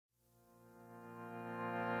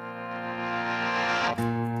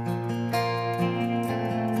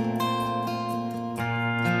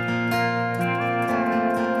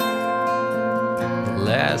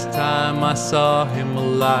last time I saw him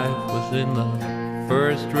alive was in the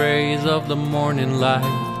first rays of the morning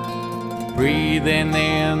light, breathing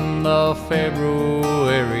in the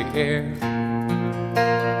February air.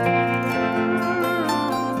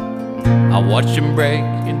 I watched him break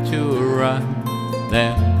into a run,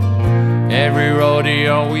 then every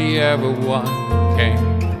rodeo we ever won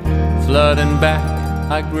came flooding back.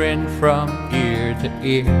 I grinned from ear to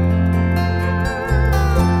ear.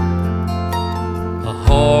 A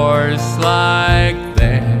horse like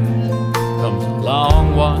that comes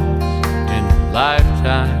along once in a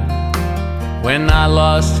lifetime. When I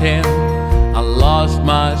lost him, I lost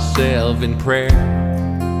myself in prayer.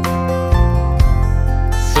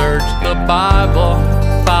 Searched the Bible,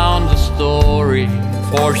 found a story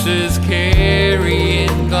of horses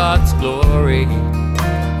carrying God's glory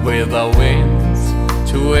with the winds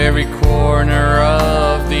to every corner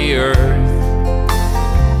of the earth.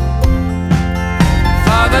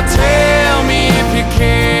 Father, tell me if you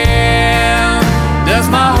can, does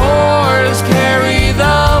my horse carry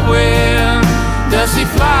the wind? Does he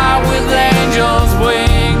fly with angels'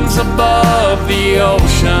 wings above the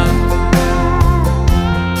ocean?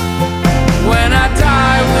 When I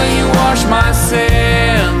die, will you wash my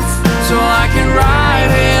sins so I can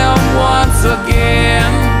ride him once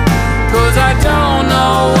again? 'Cause I don't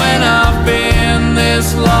know when I've been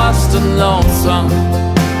this lost and lonesome.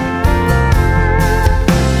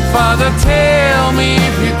 Father, tell me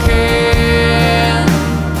if you can,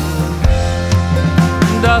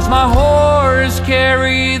 does my horse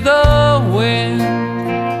carry the wind?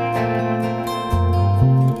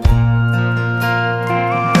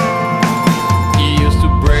 He used to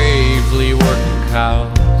bravely work the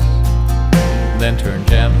cows, then turn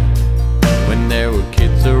gentle when there were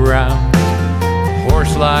kids around. A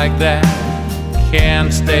horse like that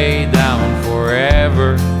can't stay down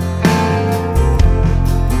forever.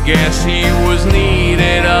 Guess he was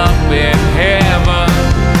needed up in heaven.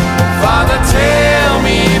 Father, tell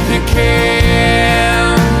me if you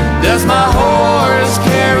can, does my horse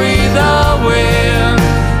carry the wind?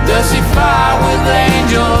 Does he fly with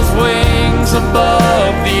angels' wings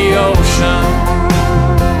above the ocean?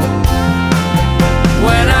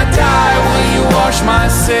 When I die, will you wash my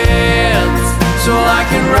sins so I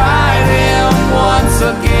can ride him once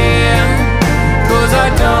again? 'Cause I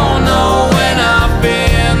don't know when I've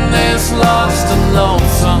been this lost and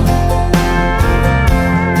lonesome.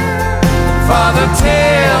 Father,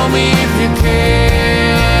 tell me if you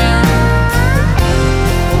can,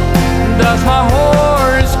 does my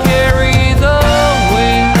horse carry the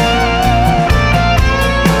wind?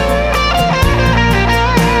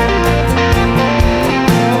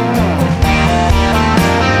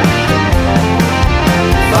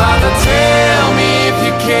 Father, tell me if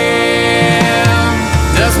you can,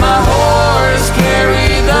 does my horse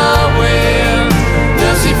carry the wind?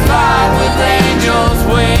 Does he fly with angels'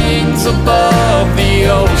 wings above the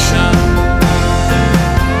ocean?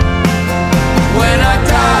 When I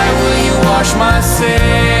die, will you wash my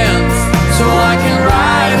sins so I can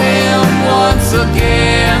ride him once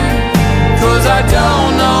again? 'Cause I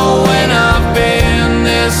don't know when I've been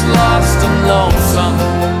this lost and lonesome.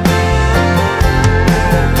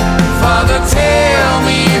 Father, tell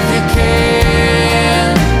me if you can,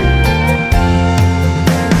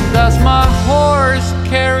 does my horse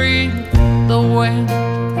carry the wind?